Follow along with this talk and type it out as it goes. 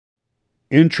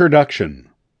Introduction.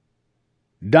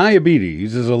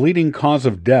 Diabetes is a leading cause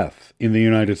of death in the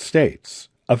United States,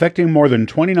 affecting more than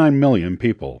 29 million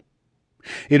people.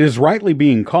 It is rightly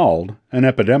being called an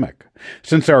epidemic,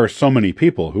 since there are so many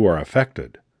people who are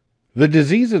affected. The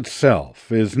disease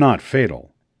itself is not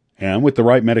fatal, and with the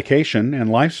right medication and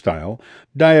lifestyle,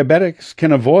 diabetics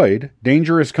can avoid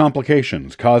dangerous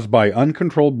complications caused by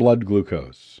uncontrolled blood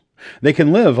glucose. They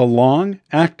can live a long,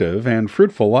 active, and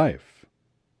fruitful life.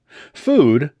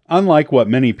 Food, unlike what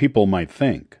many people might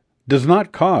think, does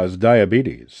not cause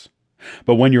diabetes.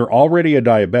 But when you're already a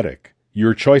diabetic,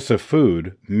 your choice of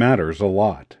food matters a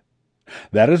lot.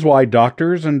 That is why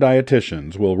doctors and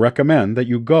dietitians will recommend that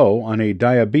you go on a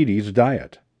diabetes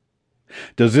diet.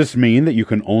 Does this mean that you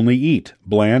can only eat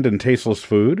bland and tasteless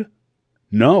food?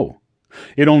 No.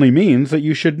 It only means that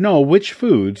you should know which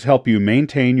foods help you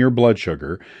maintain your blood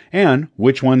sugar and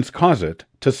which ones cause it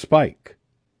to spike.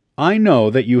 I know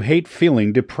that you hate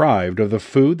feeling deprived of the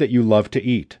food that you love to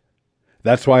eat.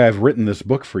 That's why I've written this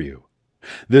book for you.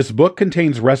 This book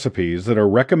contains recipes that are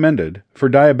recommended for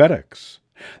diabetics.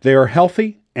 They are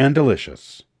healthy and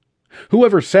delicious.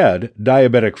 Whoever said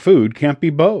diabetic food can't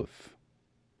be both?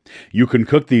 You can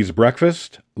cook these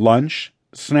breakfast, lunch,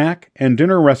 snack, and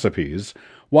dinner recipes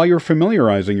while you're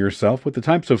familiarizing yourself with the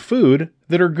types of food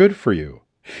that are good for you,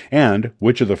 and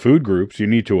which of the food groups you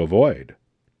need to avoid.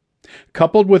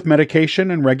 Coupled with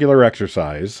medication and regular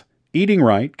exercise, eating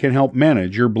right can help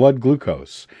manage your blood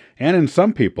glucose, and in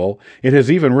some people, it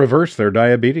has even reversed their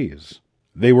diabetes.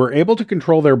 They were able to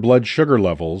control their blood sugar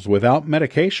levels without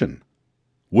medication.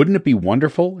 Wouldn't it be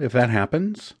wonderful if that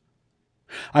happens?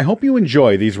 I hope you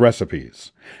enjoy these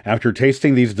recipes. After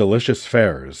tasting these delicious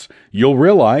fares, you'll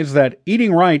realize that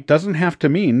eating right doesn't have to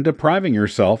mean depriving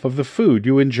yourself of the food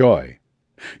you enjoy.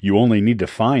 You only need to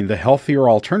find the healthier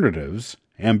alternatives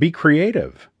and be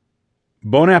creative.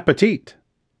 Bon appetit!